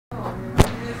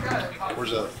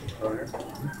Where's that? Right here.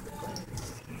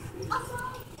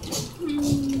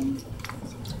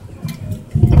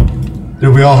 Did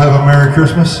we all have a Merry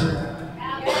Christmas?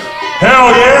 Hell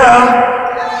yeah!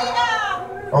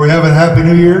 Are we having a Happy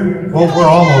New Year? Well, we're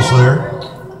almost there.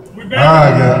 All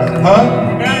right, guys. Huh?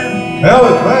 Hell,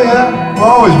 well, yeah. We're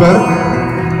always better.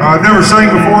 I've never sang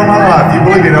before in my life. You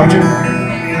believe it, don't you?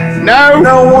 No.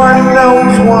 No one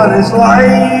knows what it's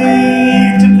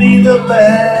like to be the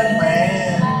bad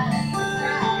man,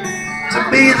 to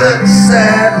be the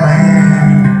sad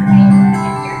man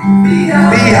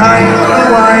behind the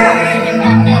lines.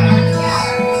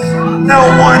 No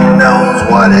one knows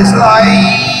what it's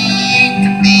like to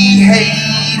be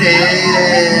hated,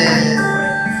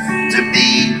 to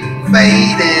be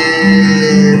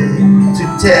faded, to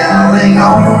telling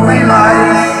only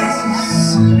lies.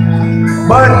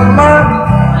 But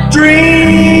my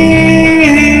dreams,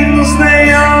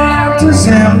 they aren't as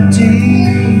empty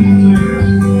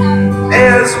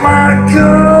as my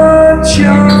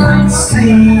conscience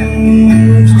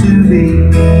seems to be.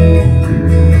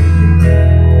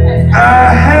 I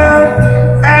have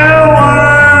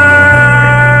hours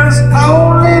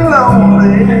only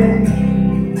lonely.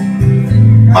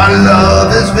 My love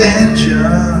is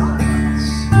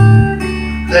vengeance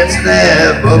that's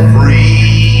never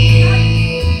free.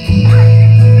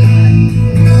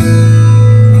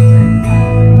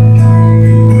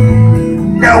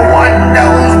 No one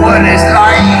knows what it's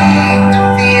like to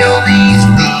feel these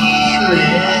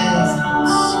feelings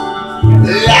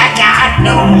like I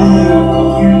know,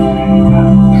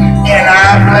 and I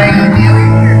blame you.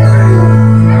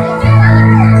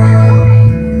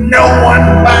 No one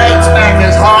bites back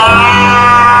as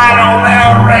hard on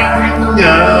their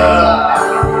anger.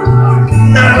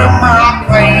 None of my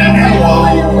pain and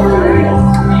woe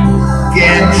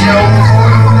can show.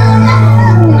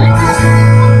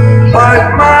 But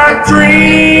my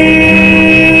dreams,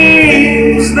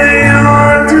 they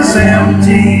aren't as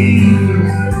empty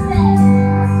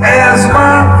as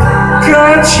my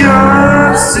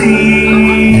conscience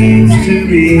seems to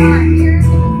be.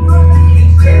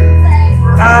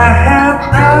 I have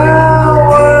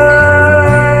hours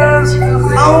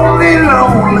only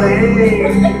lonely.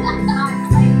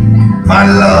 My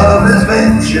love is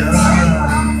vengeance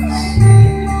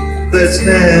that's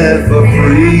never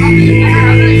free.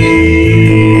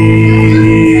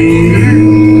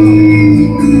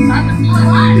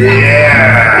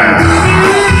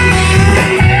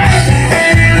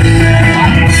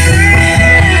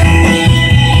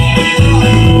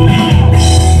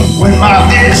 When my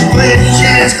fist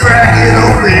clenches, crack it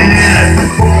open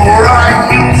before I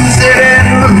use it and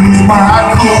lose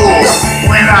my cool.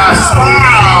 When I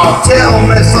smile, tell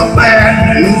me some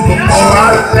bad news before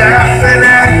I laugh and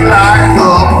act like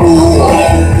a fool.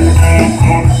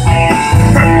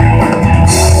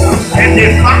 And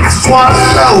if I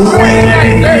swallow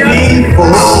anything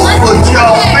evil, put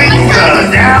your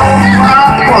finger down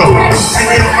my throat. And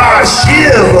if I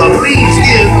shiver, please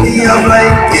give me a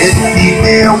blanket, keep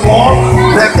me warm,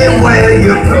 let me wear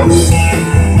your coat.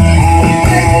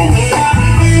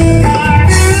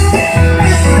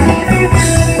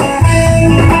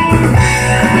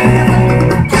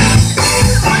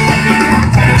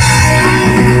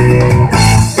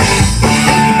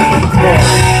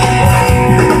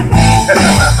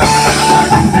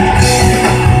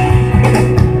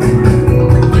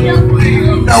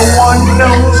 No one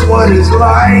knows what it's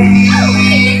like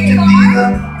to be the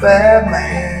bad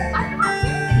man,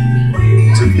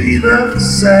 to be the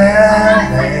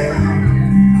sad man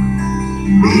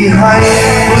behind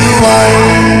blue eyes.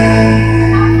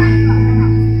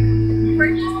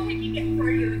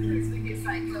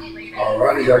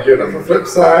 Alrighty, y'all give it up for flip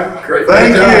side. Great.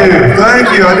 Thank you. Thank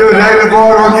you. I do a daily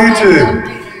vlog on YouTube.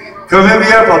 Come hit me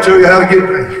up. I'll show you how to get me.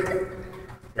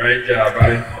 Great job,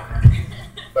 buddy.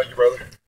 Thank you, brother.